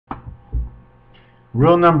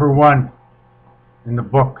Rule number 1 in the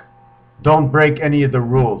book: don't break any of the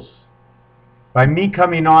rules. By me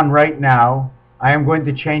coming on right now, I am going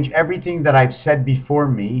to change everything that I've said before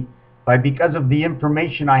me because of the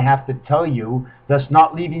information I have to tell you, thus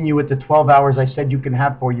not leaving you at the 12 hours I said you can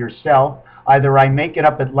have for yourself. Either I make it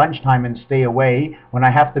up at lunchtime and stay away when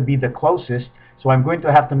I have to be the closest, so I'm going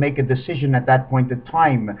to have to make a decision at that point in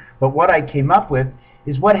time. But what I came up with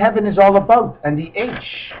is what heaven is all about, and the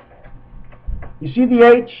H. You see the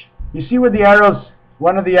H? You see where the arrows,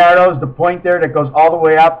 one of the arrows, the point there that goes all the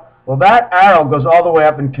way up? Well, that arrow goes all the way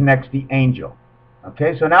up and connects the angel.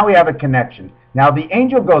 Okay, so now we have a connection. Now the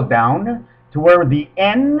angel goes down to where the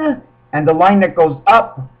N and the line that goes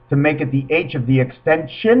up to make it the H of the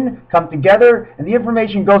extension come together, and the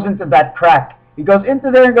information goes into that crack. It goes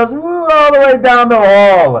into there and goes all the way down the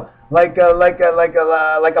hole, like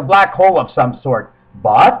a black hole of some sort.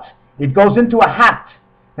 But it goes into a hat.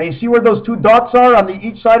 Now you see where those two dots are on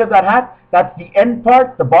each side of that hat? That's the end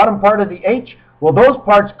part, the bottom part of the H. Well, those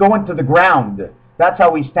parts go into the ground. That's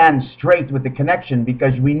how we stand straight with the connection,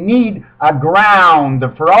 because we need a ground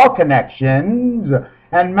for all connections,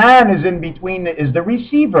 and man is in between, is the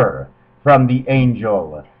receiver from the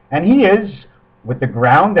angel. And he is, with the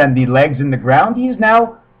ground and the legs in the ground, he is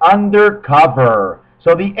now undercover.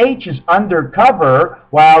 So the H is undercover,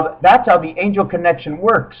 while that's how the angel connection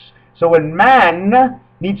works. So when man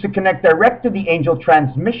needs to connect direct to the angel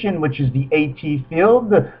transmission, which is the AT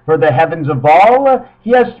field for the heavens of all,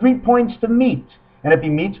 he has 3 points to meet. And if he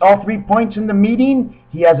meets all 3 points in the meeting,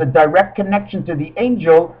 he has a direct connection to the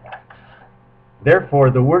angel.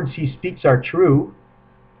 Therefore, the words he speaks are true,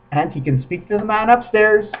 and he can speak to the man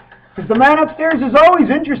upstairs. Because the man upstairs is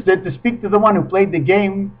always interested to speak to the one who played the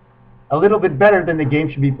game a little bit better than the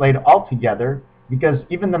game should be played altogether. Because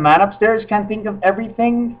even the man upstairs can't think of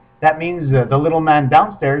everything. That means the little man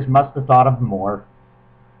downstairs must have thought of more.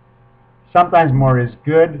 Sometimes more is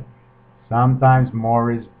good, sometimes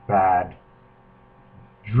more is bad.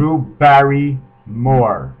 Drew Barry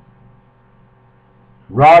Moore.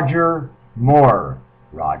 Roger Moore.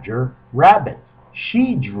 Roger Rabbit.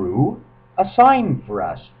 She drew a sign for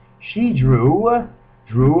us. She drew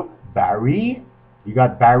Barry. You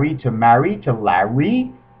got Barry to marry to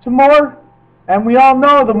Larry to Moore. And we all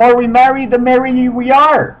know the more we marry, the merrier we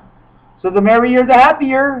are. So the merrier, the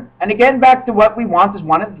happier. And again, back to what we want is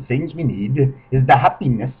one of the things we need is the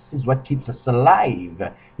happiness is what keeps us alive.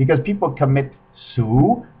 Because people commit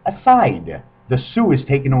suicide. The Sue is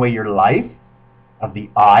taking away your life, of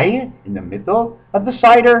the I in the middle, of the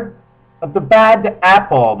cider, of the bad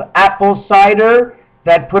apple. The apple cider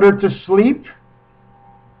that put her to sleep.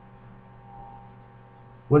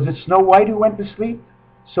 Was it Snow White who went to sleep?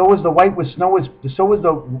 So was the white with snow was the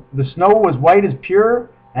snow was white as pure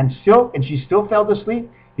and silk, and she still fell to sleep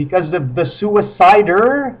because of the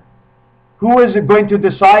suicider. Who was going to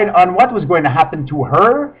decide on what was going to happen to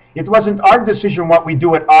her? It wasn't our decision what we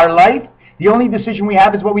do at our life. The only decision we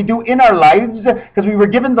have is what we do in our lives, because we were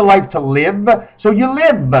given the life to live. So you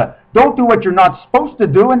live. Don't do what you're not supposed to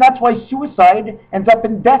do, and that's why suicide ends up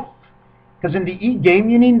in death. Because in the E game,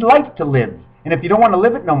 you need life to live. And if you don't want to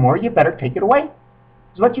live it no more, you better take it away.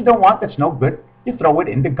 Because what you don't want that's no good, you throw it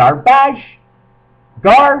in the garbage.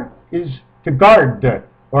 Gar is to guard,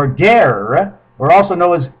 or gare, or also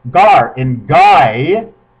known as gar in Guy.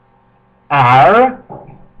 Ar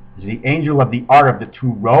is the angel of the R of the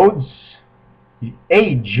two roads. The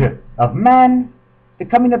age of man, the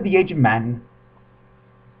coming of the age of man,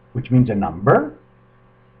 which means a number.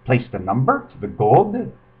 Place the number to the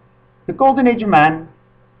golden age of man.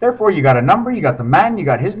 Therefore, you got a number, you got the man, you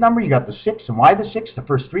got his number, you got the 6. And why the 6? The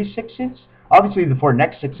first 3 sixes. Obviously, the 4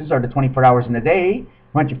 next 6s are the 24 hours in a day.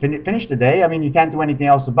 Once you finish the day, I mean, you can't do anything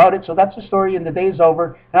else about it. So that's the story, and the day is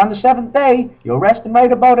over. And on the 7th day, you'll rest and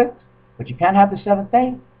write about it. But you can't have the 7th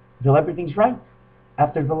day until everything's right.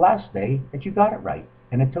 After the last day that you got it right.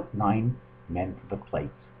 And it took 9 men to the plate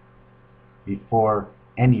before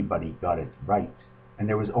anybody got it right. And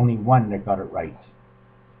there was only one that got it right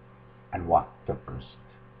and walked the first,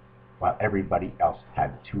 while everybody else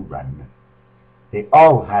had to run. They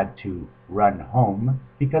all had to run home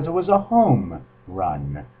because it was a home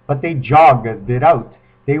run. But they jogged it out.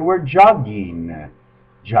 They were jogging.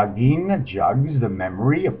 Jogging, jugs, the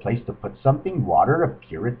memory, a place to put something, water, a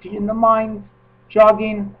purity in the mind.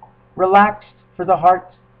 Jogging, relaxed for the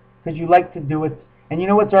heart, because you like to do it. And you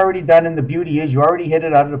know what's already done, and the beauty is you already hit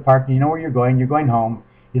it out of the park, and you know where you're going home.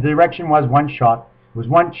 The direction was one shot, it was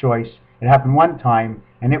one choice, it happened one time,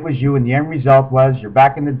 and it was you, and the end result was you're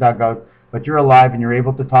back in the dugout, but you're alive, and you're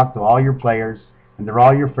able to talk to all your players, and they're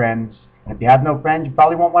all your friends. And if you have no friends, you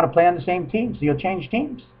probably won't want to play on the same team, so you'll change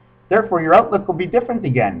teams. Therefore, your outlook will be different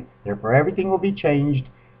again. Therefore, everything will be changed,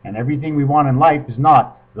 and everything we want in life is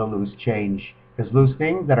not the loose change. Because loose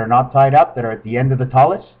things that are not tied up, that are at the end of the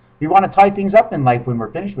talus, we want to tie things up in life when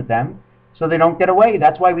we're finished with them so they don't get away.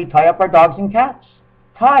 That's why we tie up our dogs and cats.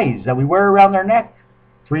 Ties that we wear around their neck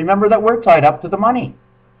to remember that we're tied up to the money.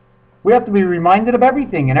 We have to be reminded of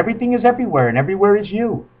everything, and everything is everywhere, and everywhere is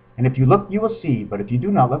you. And if you look, you will see. But if you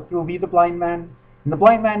do not look, you will be the blind man. And the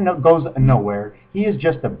blind man goes nowhere. He is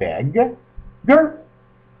just a beggar. Be.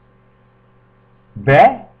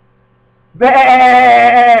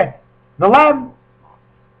 The lamb.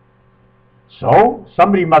 So,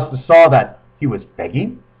 somebody must have saw that he was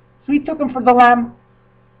begging, so he took him for the lamb.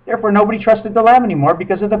 Therefore, nobody trusted the lamb anymore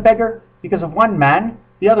because of the beggar. Because of one man,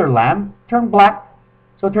 the other lamb turned black.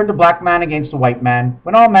 So it turned a black man against a white man,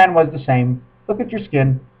 when all man was the same. Look at your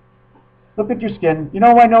skin. Look at your skin. You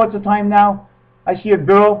know, I know it's a time now. I see a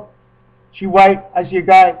girl, she white. I see a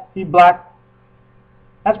guy, he black.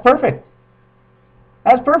 That's perfect.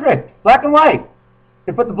 That's perfect. Black and white.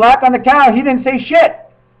 They put the black on the cow. He didn't say shit.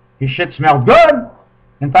 His shit smelled good.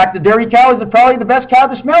 In fact, the dairy cow is probably the best cow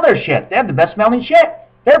to smell their shit. They have the best smelling shit.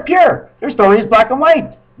 They're pure. Their story is black and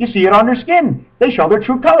white. You see it on their skin. They show their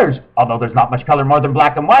true colors. Although there's not much color more than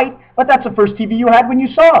black and white. But that's the first TV you had when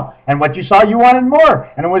you saw. And what you saw, you wanted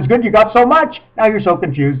more. And it was good, you got so much. Now you're so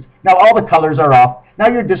confused. Now all the colors are off. Now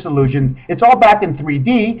you're disillusioned. It's all back in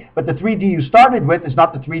 3D. But the 3D you started with is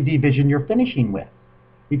not the 3D vision you're finishing with.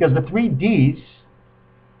 Because the 3Ds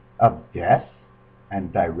of death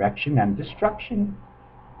and direction and destruction.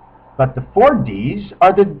 But the 4Ds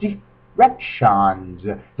are the directions.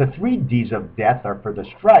 The 3Ds of death are for the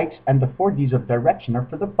strikes, and the 4Ds of direction are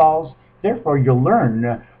for the falls. Therefore, you'll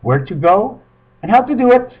learn where to go and how to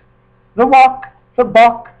do it. The walk, the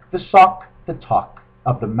balk, the sock, the talk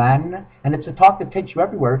of the man. And it's a talk that takes you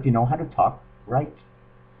everywhere if you know how to talk right.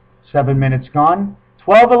 7 minutes gone.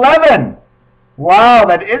 12:11. Wow,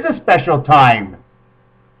 that is a special time.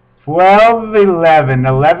 12, 11,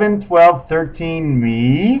 11, 12, 13,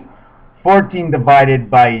 me. 14 divided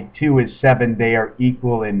by 2 is 7. They are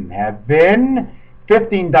equal in heaven.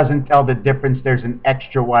 15 doesn't tell the difference. There's an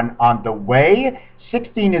extra one on the way.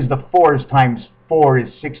 16 is the 4s times 4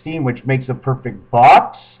 is 16, which makes a perfect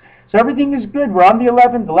box. So everything is good. We're on the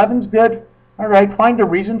 11th. 11's good. All right, find a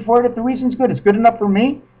reason for it. If the reason's good, it's good enough for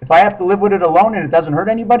me. If I have to live with it alone and it doesn't hurt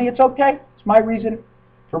anybody, it's okay. It's my reason.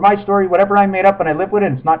 For my story, whatever I made up and I live with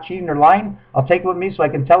it, it's not cheating or lying, I'll take it with me so I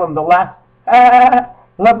can tell them to laugh.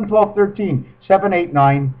 11, 12, 13, 7, 8,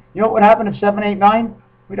 9. You know what would happen if 7, 8, 9?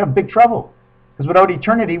 We'd have big trouble. Because without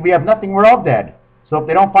eternity, we have nothing. We're all dead. So if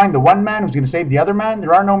they don't find the one man who's going to save the other man,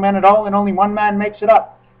 there are no men at all, and only one man makes it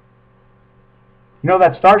up. You know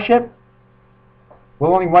that starship?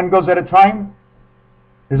 Well, only one goes at a time.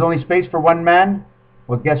 There's only space for one man.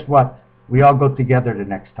 Well, guess what? We all go together the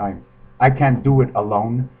next time. I can't do it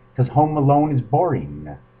alone, because home alone is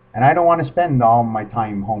boring. And I don't want to spend all my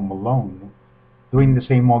time home alone, doing the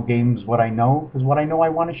same old games, what I know, because what I know I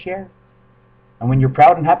want to share. And when you're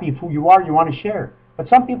proud and happy of who you are, you want to share. But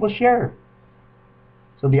some people share.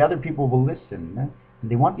 So the other people will listen.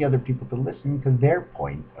 And they want the other people to listen because their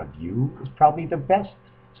point of view is probably the best.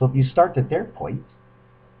 So if you start at their point,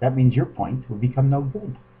 that means your point will become no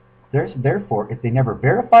good. Therefore, if they never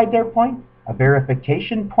verified their point, a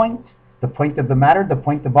verification point, the point of the matter, the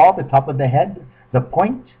point of all, the top of the head, the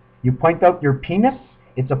point, you point out your penis,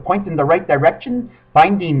 it's a point in the right direction.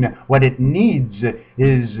 Finding what it needs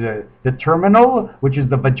is the terminal, which is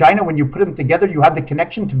the vagina. When you put them together, you have the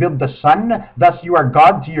connection to build the sun. Thus, you are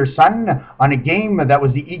God to your son on a game that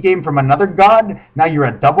was the E game from another God. Now you're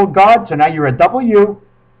a double God, so now you're a W.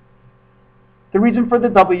 The reason for the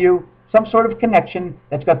W, some sort of connection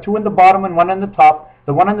that's got 2 in the bottom and 1 on the top.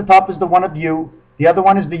 The one on the top is the one of you. The other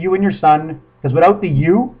one is the you and your son. Because without the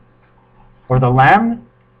you, or the lamb,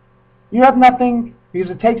 you have nothing. Because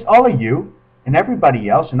it takes all of you and everybody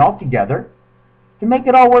else and all together to make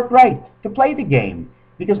it all work right, to play the game.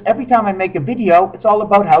 Because every time I make a video, it's all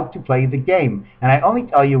about how to play the game. And I only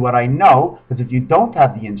tell you what I know, because if you don't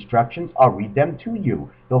have the instructions, I'll read them to you.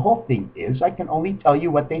 The whole thing is I can only tell you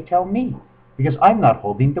what they tell me, because I'm not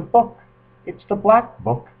holding the book. It's the black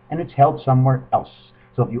book, and it's held somewhere else.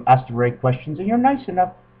 So if you ask the right questions and you're nice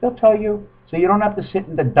enough, they'll tell you. So you don't have to sit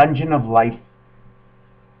in the dungeon of life,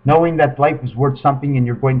 knowing that life is worth something and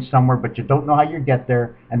you're going somewhere, but you don't know how you get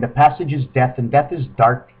there. And the passage is death, and death is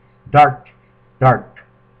dark, dark, dark,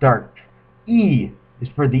 dark. E is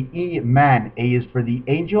for the E man. A is for the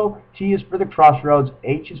angel. T is for the crossroads.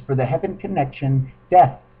 H is for the heaven connection.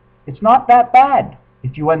 Death. It's not that bad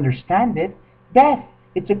if you understand it. Death.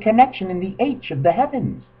 It's a connection in the H of the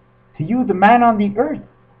heavens. To you, the man on the earth.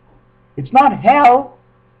 It's not hell.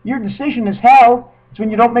 Your decision is hell. It's when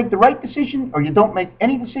you don't make the right decision or you don't make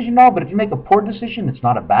any decision at all. But if you make a poor decision, it's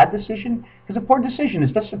not a bad decision. Because a poor decision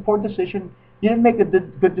is just a poor decision. You didn't make a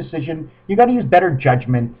good decision. You got to use better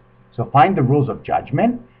judgment. So find the rules of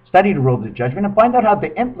judgment, study the rules of judgment, and find out how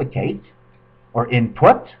to implicate or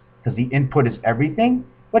input, because the input is everything,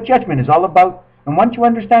 what judgment is all about. And once you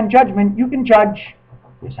understand judgment, you can judge.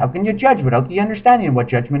 Yes, how can you judge without the understanding of what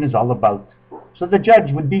judgment is all about? So the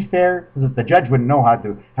judge would be fair, because if the judge wouldn't know how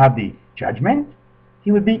to have the judgment,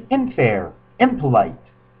 he would be unfair, impolite,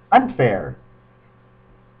 unfair.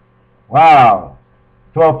 Wow.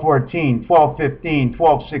 12:14, 12:15,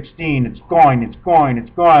 12:16. It's going, it's going, it's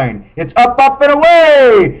going. It's up, up, and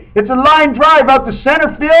away. It's a line drive out to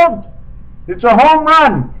center field. It's a home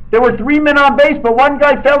run. There were 3 men on base, but one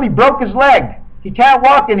guy fell. He broke his leg. He can't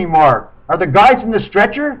walk anymore. Are the guys in the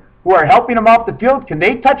stretcher who are helping him off the field, can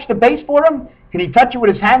they touch the base for him? Can he touch it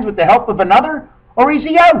with his hands with the help of another? Or is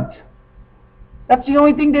he out? That's the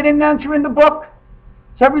only thing they didn't answer in the book.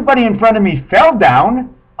 So everybody in front of me fell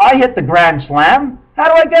down. I hit the grand slam. How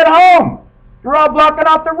do I get home? You're all blocking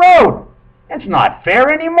off the road. It's not fair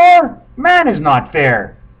anymore. Man is not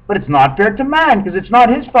fair. But it's not fair to man, because it's not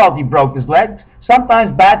his fault he broke his legs.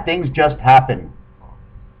 Sometimes bad things just happen.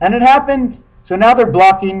 And it happened. So now they're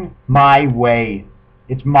blocking my way.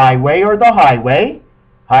 It's my way or the highway.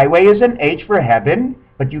 Highway is an H for heaven,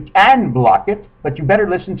 but you can block it. But you better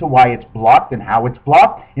listen to why it's blocked and how it's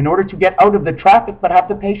blocked in order to get out of the traffic, but have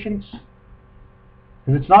the patience.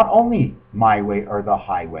 Because it's not only my way or the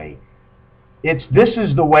highway. It's this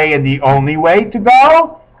is the way and the only way to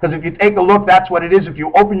go. Because if you take a look, that's what it is. If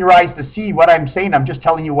you open your eyes to see what I'm saying, I'm just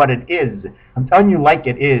telling you what it is. I'm telling you like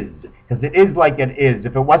it is. Because it is like it is.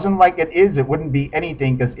 If it wasn't like it is, it wouldn't be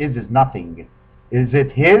anything, because is nothing. Is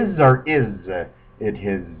it his or is it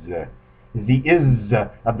his? Is the is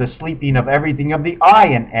of the sleeping of everything of the I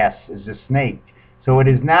and S is the snake. So it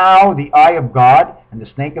is now the eye of God and the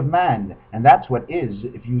snake of man. And that's what is.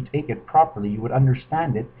 If you take it properly, you would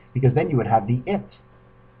understand it, because then you would have the it.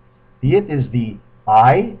 The it is the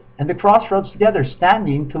I and the crossroads together,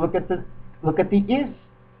 standing to look at the is.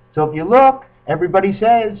 So if you look, everybody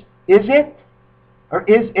says, is it or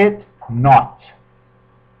is it not?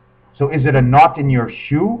 So is it a knot in your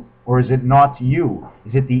shoe or is it not you?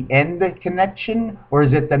 Is it the end connection or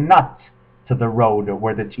is it the nut to the road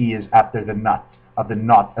where the T is after the nut of the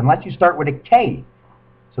knot? Unless you start with a K.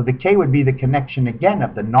 So the K would be the connection again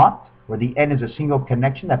of the knot, where the N is a single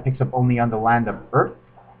connection that picks up only on the land of earth,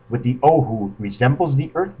 with the O who resembles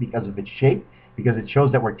the earth because of its shape, because it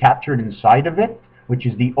shows that we're captured inside of it, which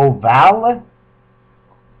is the oval,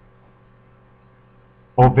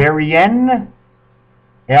 ovarian,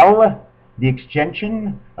 L, the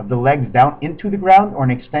extension of the legs down into the ground, or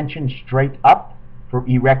an extension straight up for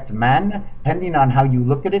erect man, depending on how you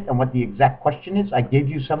look at it and what the exact question is. I gave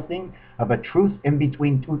you something of a truth in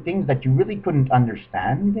between two things that you really couldn't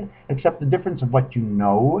understand, except the difference of what you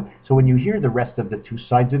know. So when you hear the rest of the two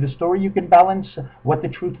sides of the story, you can balance what the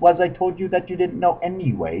truth was I told you that you didn't know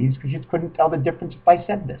anyways, because you couldn't tell the difference if I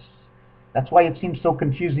said this. That's why it seems so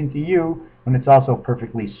confusing to you when it's also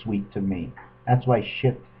perfectly sweet to me. That's why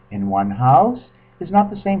shit in one house is not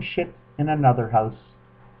the same shit in another house.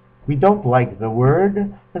 We don't like the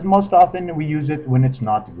word, because most often we use it when it's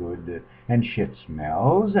not good. And shit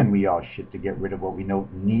smells, and we all shit to get rid of what we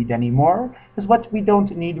don't need anymore. Because what we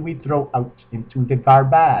don't need, we throw out into the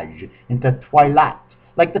garbage, into twilight.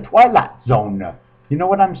 Like the twilight zone. You know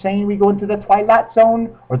what I'm saying? We go into the twilight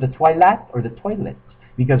zone, or the twilight, or the toilet.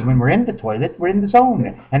 Because when we're in the toilet, we're in the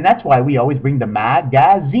zone. And that's why we always bring the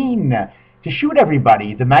magazine to shoot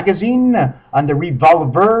everybody. The magazine on the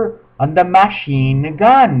revolver, on the machine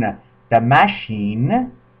gun. The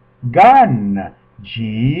machine gun.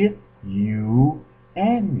 G-U-N.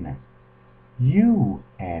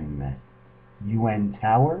 U-N. UN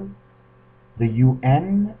tower. The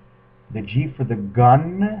U-N. The G for the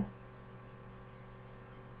gun.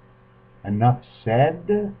 Enough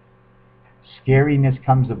said. Scariness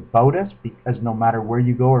comes about us because no matter where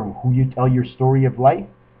you go or who you tell your story of life,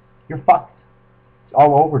 you're fucked. It's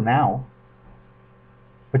all over now.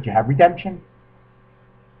 But you have redemption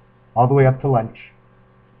all the way up to lunch.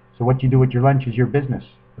 So what you do with your lunch is your business,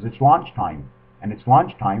 because it's launch time. And it's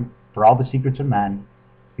launch time for all the secrets of man.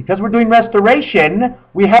 Because we're doing restoration,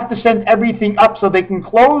 we have to send everything up so they can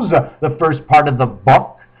close the first part of the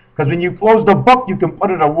book. Because when you close the book, you can put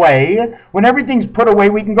it away. When everything's put away,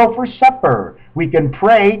 we can go for supper. We can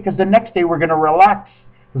pray, because the next day we're going to relax.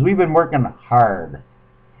 Because we've been working hard.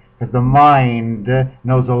 Because the mind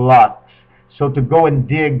knows a lot. So to go and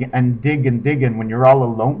dig and dig and dig, and when you're all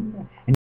alone,